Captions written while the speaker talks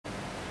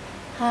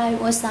Hi,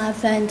 what's up,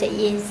 friend?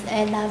 Is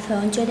Ella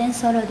from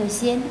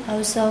jordansole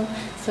also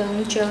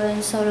from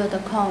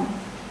jordansole.com.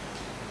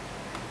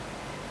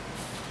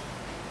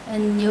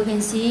 And you can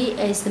see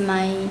it's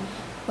my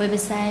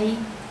website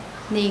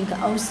link,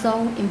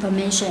 also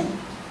information,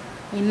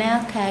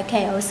 email,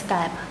 KK or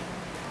Skype.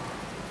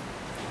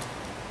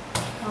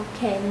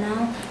 Okay,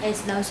 now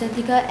it's the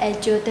sticker at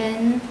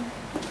Jordan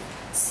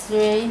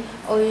 3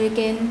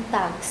 Oregon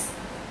Ducks.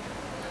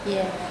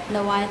 Yeah,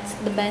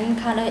 the band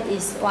color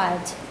is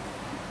white.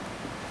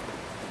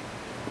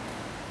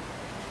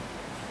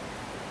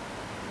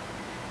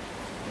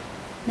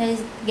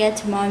 Let's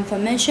get more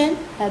information.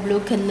 Have a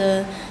look at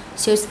the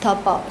shoes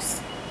top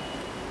box.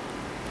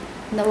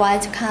 The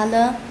white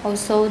color,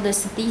 also the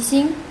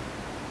stitching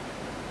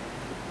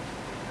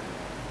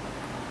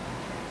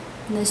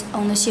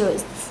on the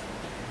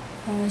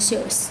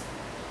shoes.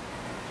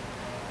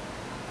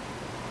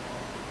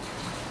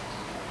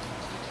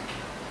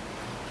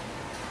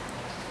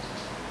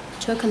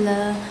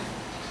 Chocolate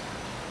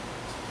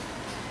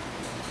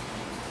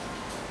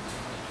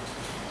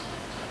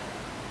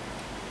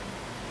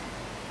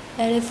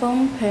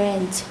elephant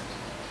print.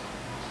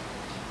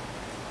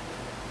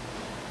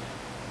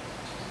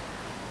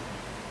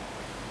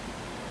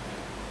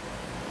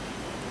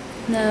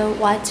 The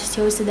white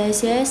shoes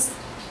laces.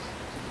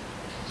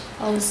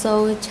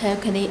 Also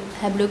have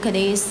a look at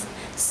these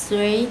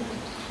 3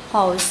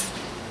 holes.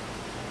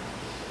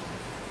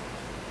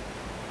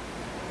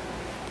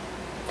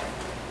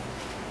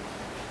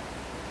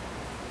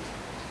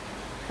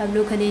 Have a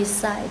look at this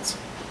side.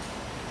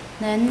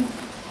 Then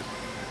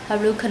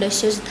have a look at the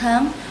shoes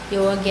tongue. You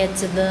will get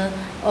the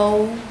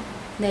O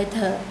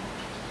letter,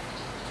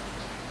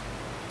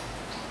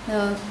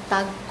 the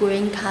dark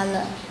green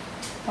color.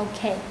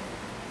 Okay.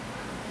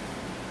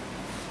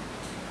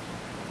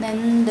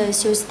 Then the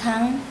shoes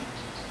tongue,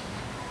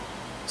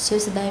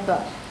 shoes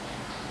label.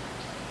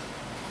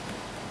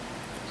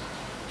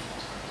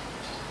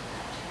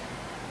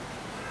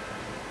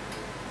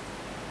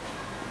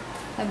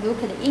 Have a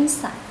look at the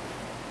inside.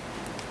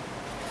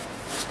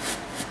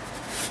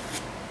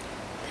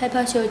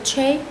 Paper shoe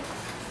tray.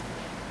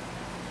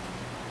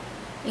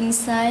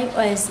 Inside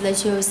is the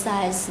shoe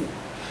size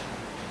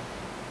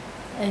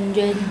and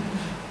red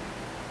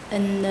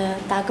and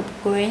dark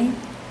green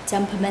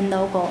Jumpman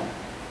logo.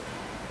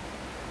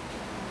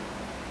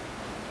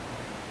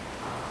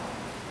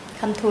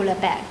 Come to the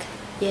back.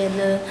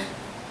 Yeah,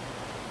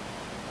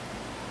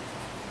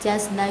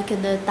 just like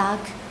the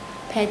dark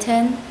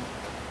pattern.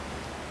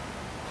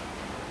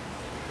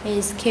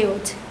 It's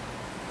cute.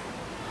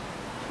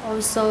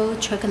 Also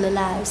chocolate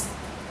lights.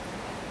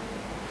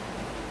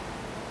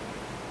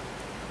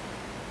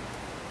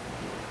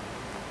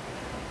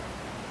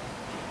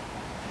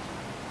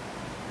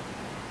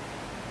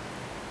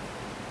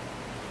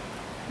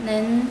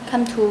 Then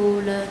come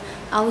to the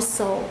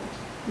outsole,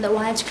 the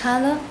white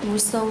color,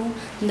 also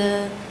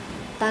the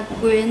dark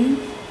green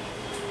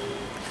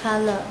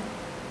color.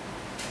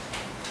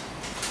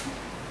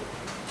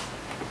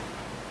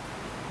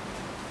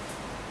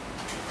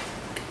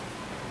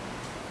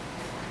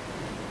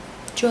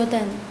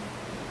 Jordan.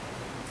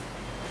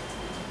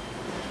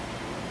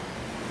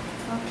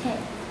 Okay.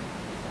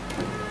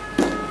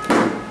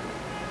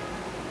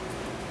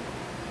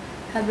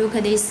 Have a look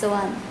at this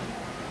one.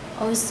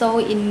 Also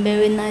in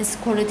very nice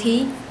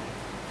quality.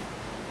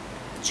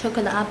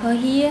 Chocolate upper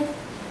here,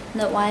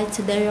 the white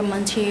leather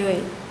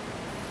material,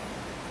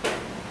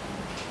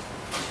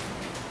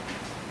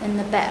 and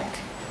the back.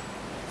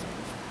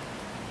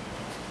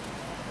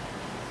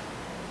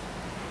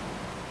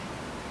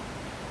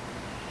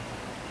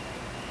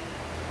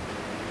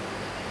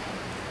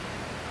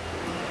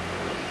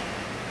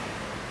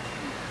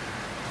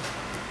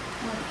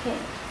 Okay.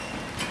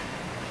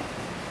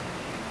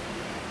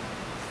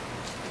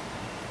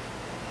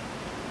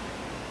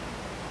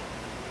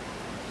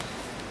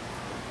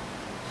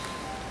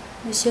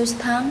 The shoes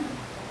tongue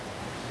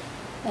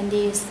and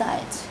the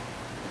side,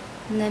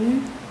 and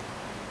then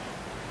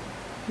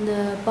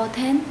the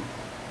button.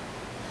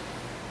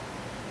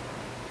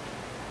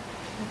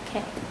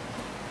 Okay,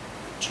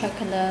 check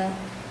the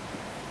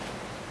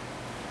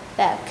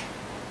back.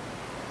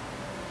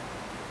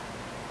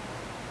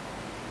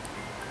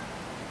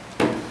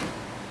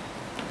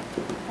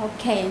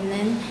 Okay, and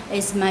then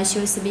it's my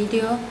shoes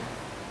video.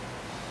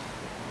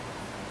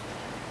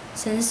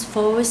 Thanks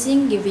for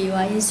watching. If you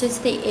are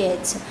interested in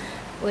it,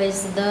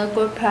 with the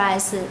good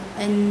price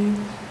and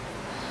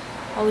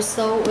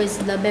also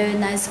with the very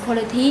nice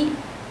quality,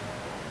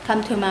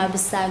 come to my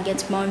website,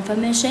 get more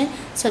information,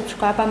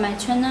 subscribe on my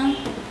channel.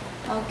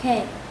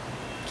 Okay,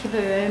 keep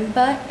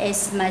remember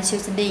it's my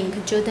shoes link,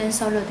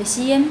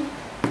 jordansole.com.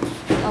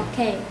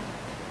 Okay,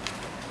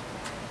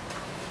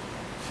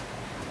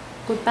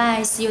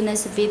 goodbye, see you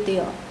next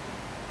video.